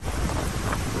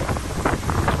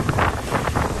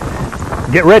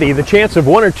Get ready, the chance of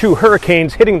 1 or 2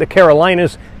 hurricanes hitting the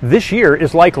Carolinas this year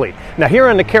is likely. Now here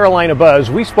on the Carolina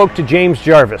Buzz, we spoke to James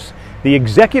Jarvis, the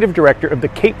executive director of the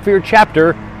Cape Fear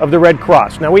chapter of the Red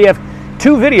Cross. Now we have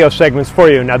 2 video segments for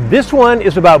you. Now this one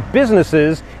is about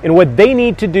businesses and what they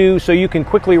need to do so you can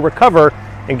quickly recover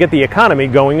and get the economy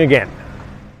going again.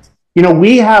 You know,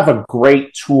 we have a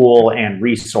great tool and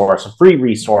resource, a free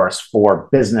resource for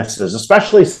businesses,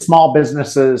 especially small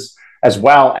businesses, as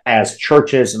well as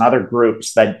churches and other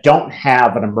groups that don't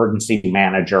have an emergency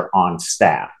manager on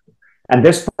staff. And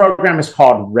this program is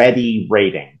called Ready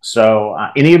Rating. So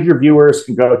any of your viewers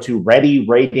can go to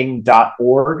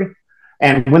readyrating.org.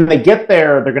 And when they get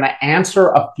there, they're going to answer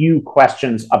a few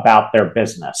questions about their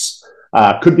business.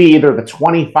 Could be either the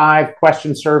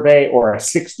 25-question survey or a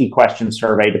 60-question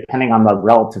survey, depending on the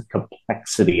relative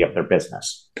complexity of their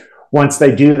business. Once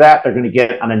they do that, they're going to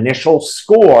get an initial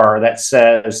score that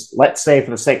says, let's say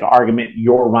for the sake of argument,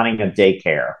 you're running a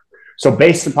daycare. So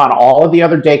based upon all of the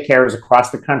other daycares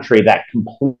across the country that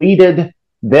completed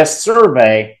this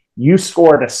survey, you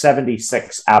scored a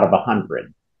 76 out of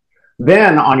 100.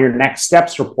 Then on your next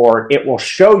steps report, it will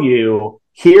show you,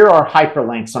 here are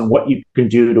hyperlinks on what you can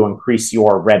do to increase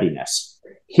your readiness.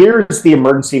 Here's the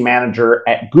emergency manager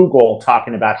at Google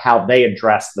talking about how they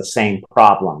address the same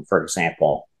problem, for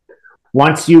example.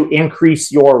 Once you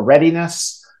increase your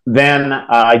readiness, then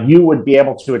you would be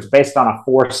able to, it's based on a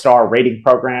 4-star rating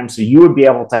program, so you would be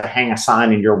able to hang a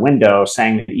sign in your window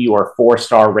saying that you are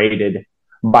 4-star rated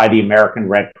by the American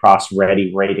Red Cross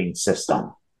Ready Rating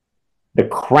System. The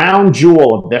crown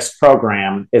jewel of this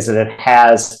program is that it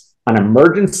has an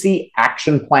emergency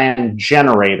action plan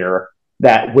generator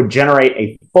that would generate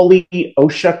a fully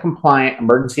OSHA-compliant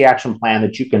emergency action plan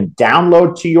that you can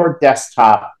download to your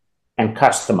desktop and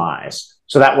customize.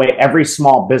 So that way every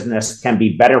small business can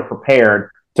be better prepared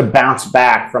to bounce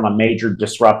back from a major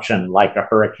disruption like a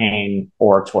hurricane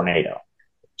or a tornado.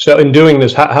 So in doing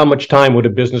this, how much time would a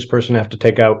business person have to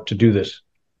take out to do this?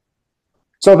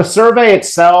 So the survey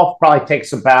itself probably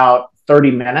takes about 30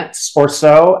 minutes or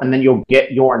so, and then you'll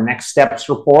get your next steps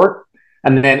report.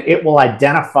 And then it will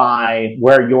identify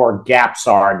where your gaps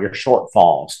are and your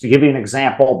shortfalls. To give you an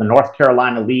example, the North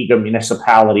Carolina League of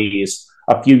Municipalities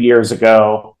a few years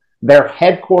ago, their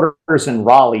headquarters in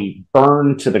Raleigh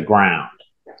burned to the ground.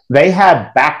 They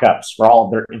had backups for all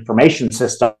of their information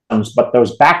systems, but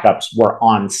those backups were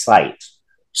on site.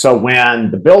 So when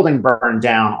the building burned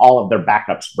down, all of their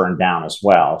backups burned down as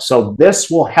well. So this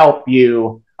will help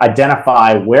you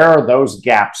identify where are those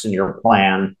gaps in your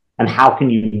plan and how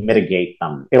can you mitigate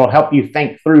them. It'll help you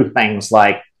think through things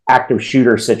like active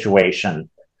shooter situation,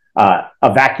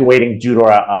 evacuating due to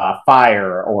a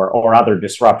fire or other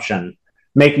disruption,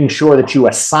 making sure that you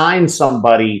assign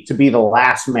somebody to be the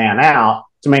last man out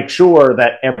to make sure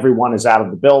that everyone is out of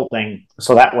the building.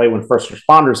 So that way, when first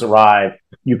responders arrive,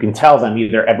 you can tell them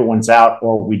either everyone's out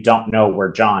or we don't know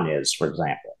where John is, for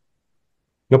example.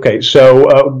 Okay,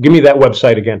 so give me that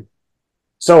website again.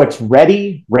 So it's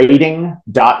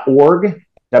readyrating.org,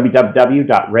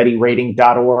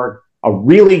 www.readyrating.org, a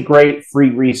really great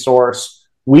free resource.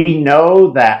 We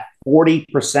know that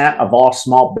 40% of all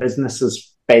small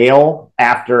businesses fail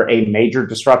after a major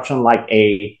disruption like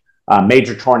a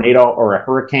major tornado or a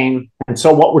hurricane. And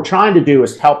so what we're trying to do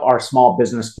is help our small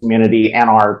business community and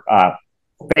our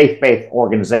faith-based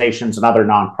organizations and other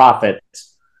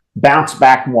nonprofits bounce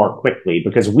back more quickly,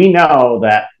 because we know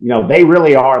that, you know, they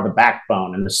really are the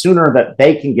backbone. And the sooner that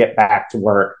they can get back to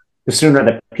work, the sooner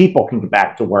that people can get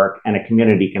back to work and a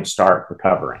community can start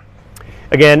recovering.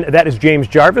 Again, that is James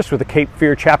Jarvis with the Cape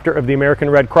Fear chapter of the American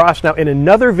Red Cross. Now, in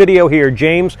another video here,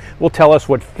 James will tell us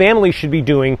what families should be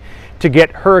doing to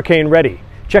get hurricane ready.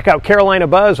 Check out Carolina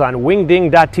Buzz on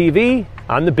wingding.tv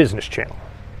on the Business Channel.